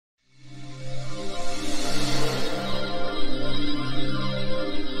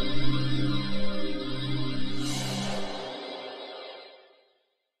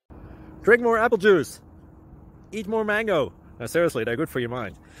drink more apple juice, eat more mango. No, seriously, they're good for your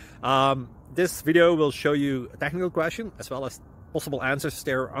mind. This video will show you a technical question as well as possible answers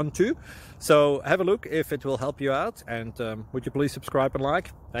thereunto. So have a look if it will help you out, and would you please subscribe and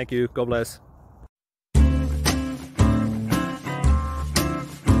like? Thank you. God bless.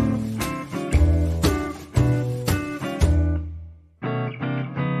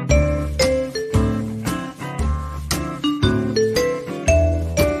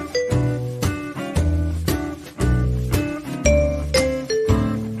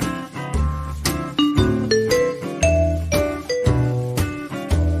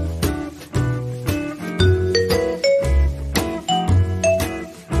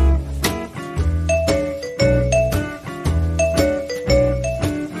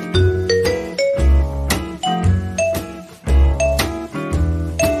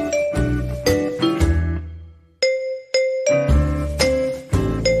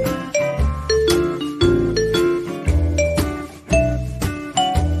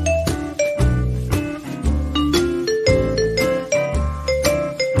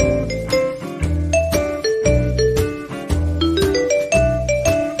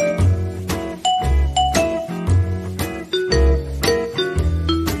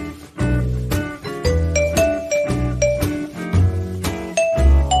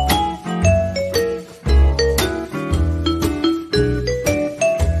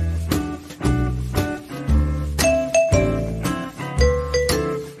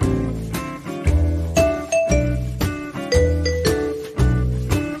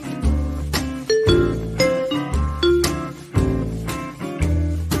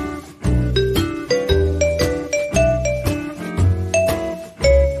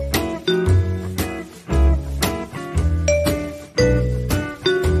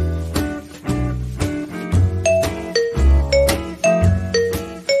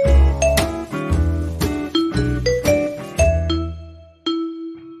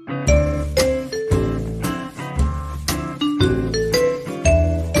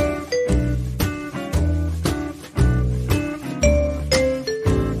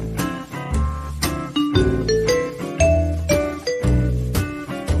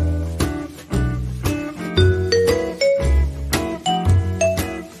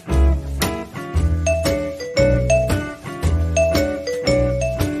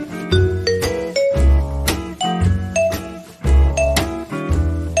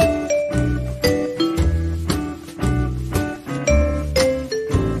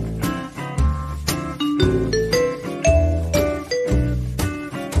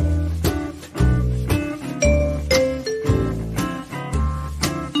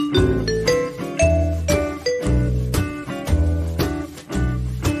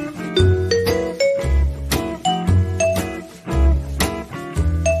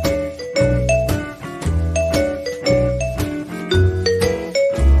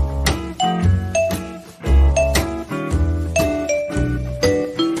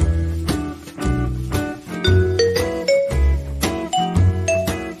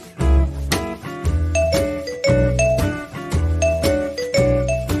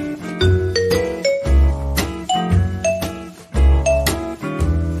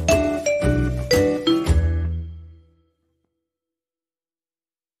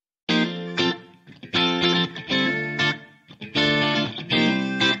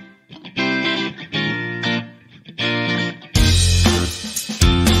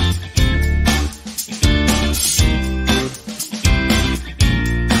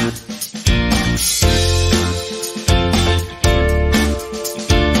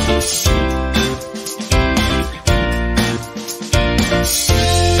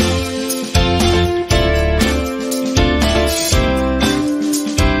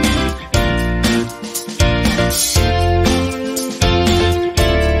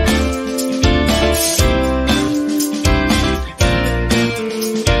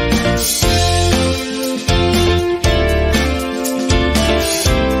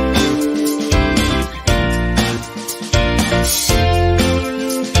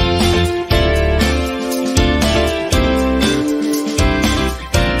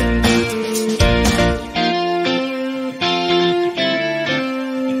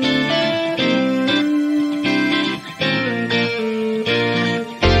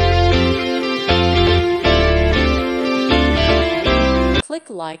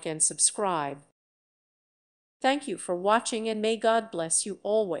 like and subscribe. Thank you for watching, and may God bless you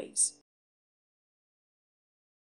always.